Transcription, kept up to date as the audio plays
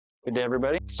Good day,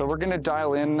 everybody. So we're going to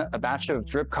dial in a batch of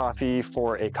drip coffee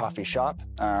for a coffee shop.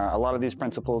 A lot of these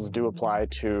principles do apply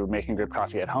to making drip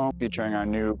coffee at home, featuring our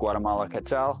new Guatemala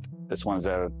Quetzal. This one's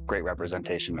a great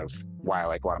representation of why I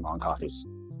like Guatemalan coffees.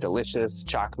 It's delicious,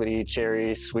 chocolatey,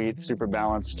 cherry, sweet, super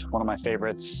balanced, one of my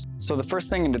favorites. So the first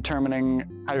thing in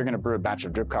determining how you're going to brew a batch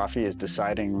of drip coffee is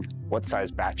deciding what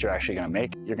size batch you're actually going to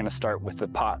make. You're going to start with the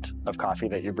pot of coffee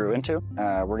that you brew into.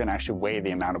 We're going to actually weigh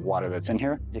the amount of water that's in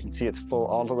here. You can see it's full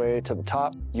all the way to the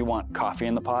top. You want coffee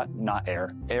in the pot, not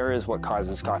air. Air is what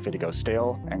causes coffee to go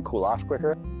stale and cool off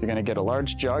quicker. You're going to get a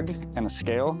large jug and a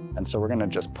scale, and so we're going to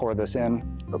just pour this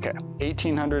in. Okay,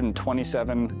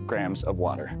 1,827 grams of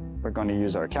water. We're going to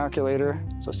use our calculator.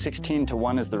 So 16 to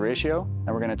 1 is the ratio, and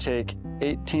we're going to take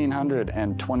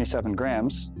 1,827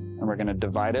 grams, and we're going to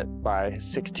divide it by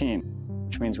 16,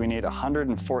 which means we need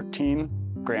 114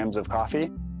 grams of coffee.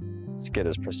 Let's get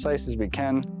as precise as we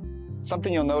can.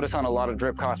 Something you'll notice on a lot of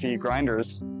drip coffee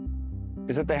grinders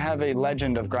is that they have a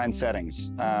legend of grind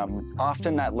settings.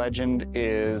 Often that legend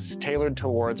is tailored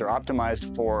towards or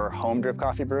optimized for home drip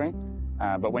coffee brewing.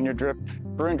 But when you're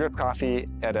brewing drip coffee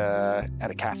at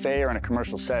a cafe or in a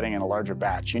commercial setting in a larger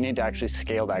batch, you need to actually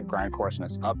scale that grind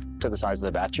coarseness up to the size of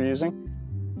the batch you're using.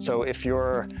 So if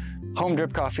your home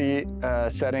drip coffee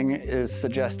setting is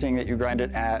suggesting that you grind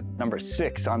it at number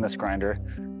 6 on this grinder,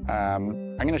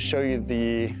 I'm going to show you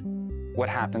what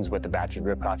happens with the batch of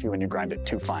drip coffee when you grind it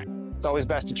too fine. It's always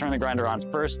best to turn the grinder on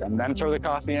first and then throw the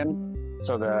coffee in,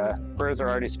 so the burrs are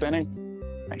already spinning.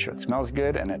 Make sure it smells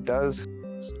good, and it does.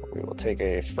 So we will take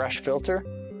a fresh filter,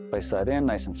 place that in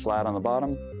nice and flat on the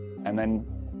bottom, and then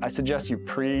I suggest you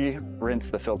pre-rinse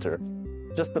the filter.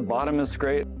 Just the bottom is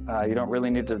great. You don't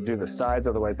really need to do the sides,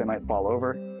 otherwise they might fall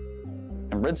over.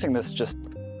 And rinsing this just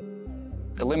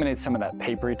eliminates some of that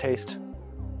papery taste.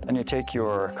 Then you take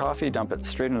your coffee, dump it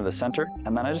straight into the center,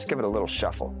 and then I just give it a little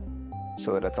shuffle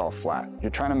so that it's all flat. You're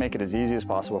trying to make it as easy as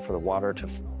possible for the water to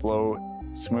flow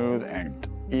smooth and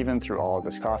even through all of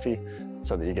this coffee,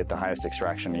 so that you get the highest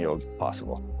extraction yield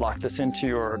possible. Lock this into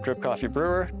your drip coffee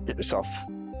brewer, get yourself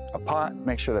a pot,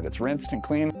 make sure that it's rinsed and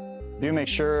clean. Do make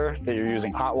sure that you're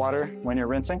using hot water when you're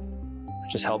rinsing.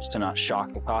 It just helps to not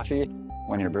shock the coffee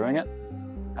when you're brewing it.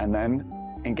 And then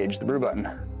engage the brew button.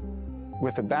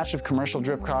 With a batch of commercial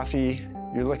drip coffee,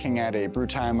 you're looking at a brew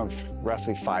time of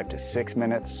roughly 5 to 6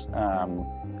 minutes.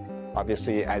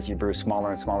 Obviously, as you brew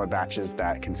smaller and smaller batches,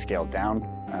 that can scale down.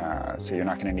 So you're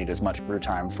not going to need as much brew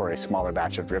time for a smaller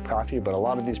batch of drip coffee, but a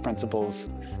lot of these principles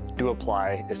do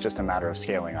apply. It's just a matter of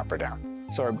scaling up or down.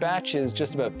 So our batch is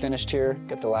just about finished here.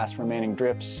 Get the last remaining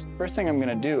drips. First thing I'm going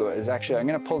to do is I'm going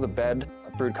to pull the bed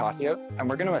of brewed coffee out, and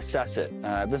we're going to assess it.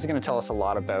 This is going to tell us a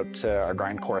lot about our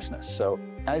grind coarseness. So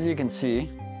as you can see,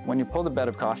 when you pull the bed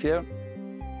of coffee out,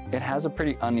 it has a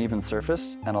pretty uneven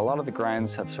surface, and a lot of the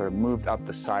grinds have sort of moved up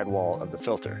the sidewall of the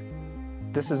filter.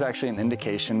 This is actually an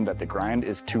indication that the grind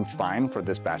is too fine for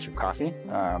this batch of coffee,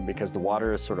 because the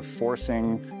water is sort of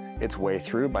forcing its way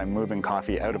through by moving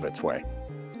coffee out of its way.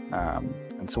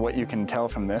 And so what you can tell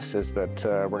from this is that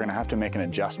we're going to have to make an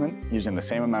adjustment using the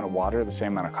same amount of water, the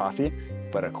same amount of coffee,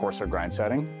 but a coarser grind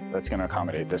setting that's going to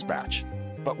accommodate this batch.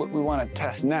 But what we want to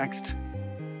test next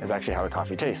is actually how the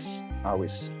coffee tastes.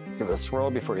 Always give it a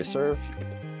swirl before you serve.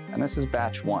 And this is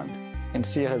batch 1. You can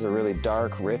see it has a really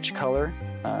dark, rich color,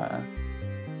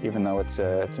 even though it's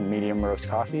a medium roast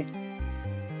coffee.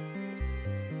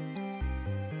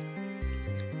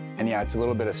 And yeah, it's a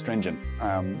little bit astringent.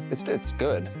 It's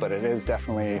good, but it is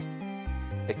definitely,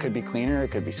 it could be cleaner, it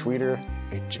could be sweeter,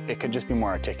 it could just be more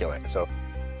articulate. So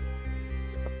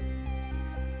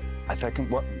I think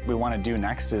what we want to do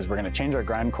next is we're going to change our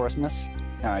grind coarseness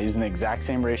using the exact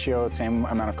same ratio, same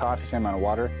amount of coffee, same amount of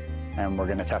water, and we're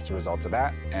going to test the results of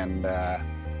that and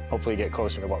hopefully get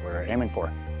closer to what we're aiming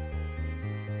for.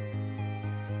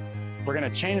 We're going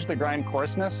to change the grind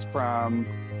coarseness from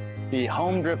the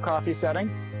home drip coffee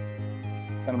setting,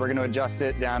 and we're going to adjust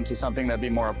it down to something that'd be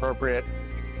more appropriate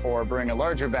for brewing a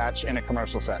larger batch in a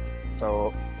commercial setting.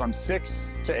 So from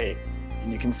 6 to 8.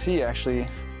 And you can see actually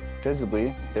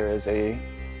visibly there is a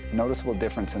noticeable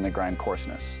difference in the grind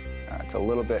coarseness. It's a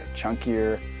little bit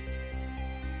chunkier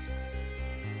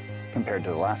compared to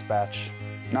the last batch.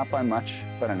 Not by much,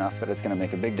 but enough that it's going to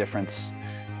make a big difference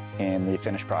in the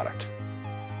finished product.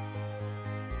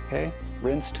 Okay,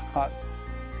 rinsed, hot,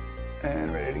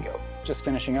 and ready to go. Just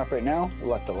finishing up right now.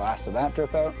 We'll let the last of that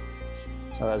drip out.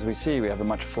 So as we see, we have a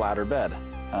much flatter bed.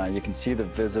 You can see the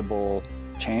visible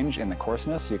change in the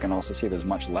coarseness. You can also see there's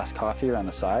much less coffee around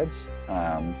the sides.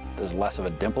 There's less of a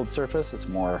dimpled surface. It's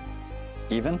more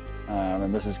even.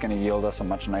 And this is going to yield us a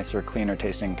much nicer, cleaner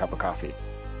tasting cup of coffee.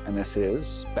 And this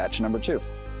is batch number 2.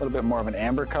 little bit more of an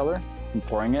amber color. And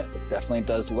pouring it, it definitely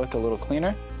does look a little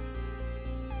cleaner.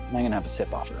 And I'm gonna have a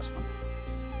sip off of this one.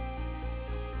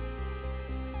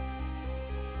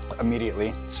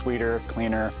 Immediately, sweeter,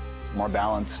 cleaner, more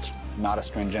balanced, not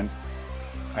astringent.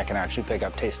 I can actually pick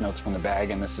up taste notes from the bag,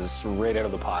 and this is right out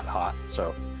of the pot hot.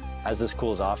 So as this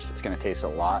cools off, it's gonna taste a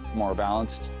lot more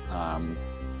balanced, a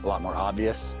lot more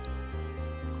obvious.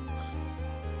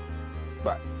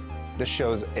 But this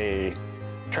shows a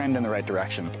trend in the right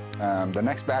direction. The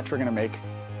next batch we're gonna make,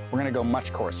 we're gonna go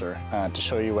much coarser to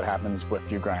show you what happens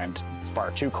if you grind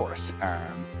far too coarse.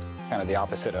 Kind of the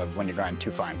opposite of when you grind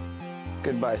too fine.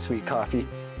 Goodbye, sweet coffee.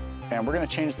 And we're gonna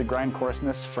change the grind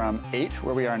coarseness from 8,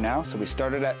 where we are now. So we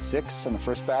started at 6 in the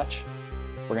first batch.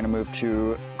 We're gonna move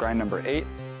to grind number 8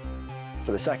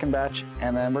 for the second batch.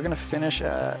 And then we're gonna finish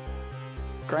at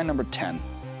grind number 10.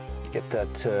 You get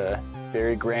that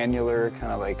very granular,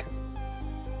 kind of like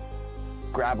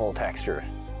gravel texture,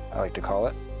 I like to call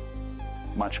it.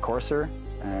 Much coarser.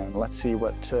 And let's see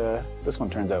what this one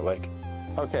turns out like.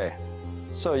 Okay,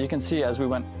 so you can see as we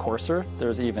went coarser,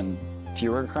 there's even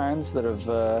fewer grinds that have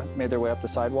made their way up the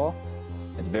sidewall.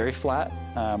 It's very flat,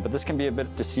 but this can be a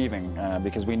bit deceiving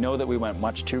because we know that we went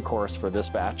much too coarse for this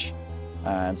batch.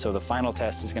 And so the final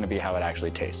test is gonna be how it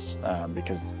actually tastes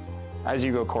because as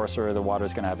you go coarser, the water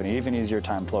is gonna have an even easier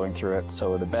time flowing through it.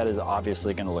 So the bed is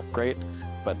obviously gonna look great,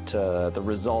 but the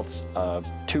results of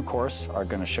too coarse are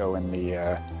gonna show in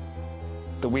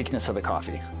the weakness of the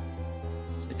coffee.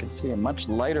 So you can see a much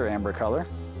lighter amber color.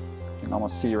 You can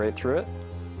almost see right through it.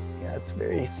 Yeah, it's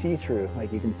very see-through.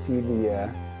 Like you can see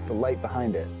the light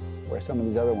behind it, where some of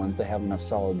these other ones, they have enough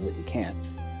solids that you can't.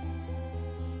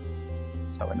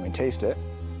 So when we taste it,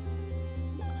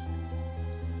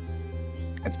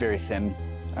 it's very thin.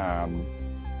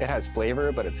 It has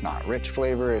flavor, but it's not rich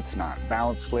flavor. It's not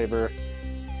balanced flavor.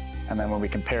 And then when we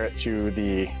compare it to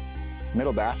the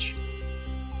middle batch,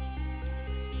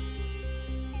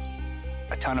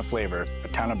 a ton of flavor, a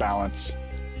ton of balance.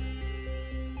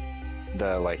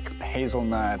 The like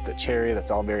hazelnut, the cherry,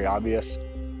 that's all very obvious.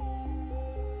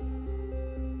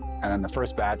 And then the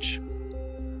first batch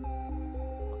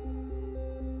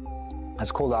has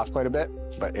cooled off quite a bit,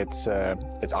 but it's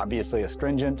obviously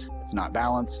astringent, it's not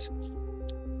balanced.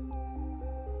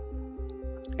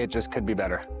 It just could be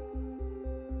better.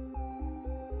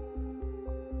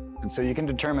 And so you can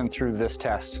determine through this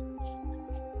test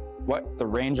what the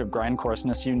range of grind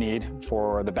coarseness you need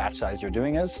for the batch size you're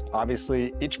doing is.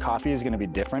 Obviously, each coffee is going to be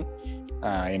different.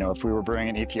 You know, if we were brewing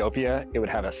in Ethiopia, it would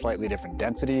have a slightly different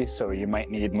density, so you might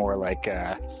need more like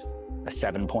a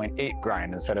 7.8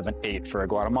 grind instead of an 8 for a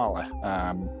Guatemala.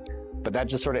 But that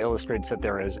just sort of illustrates that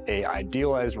there is a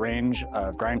idealized range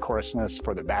of grind coarseness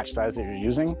for the batch size that you're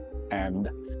using, and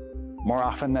more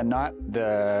often than not,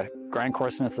 the grind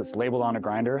coarseness that's labeled on a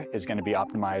grinder is going to be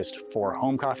optimized for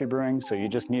home coffee brewing. So you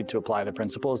just need to apply the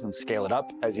principles and scale it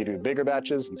up as you do bigger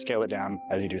batches and scale it down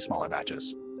as you do smaller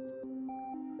batches.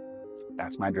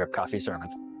 That's my drip coffee sermon.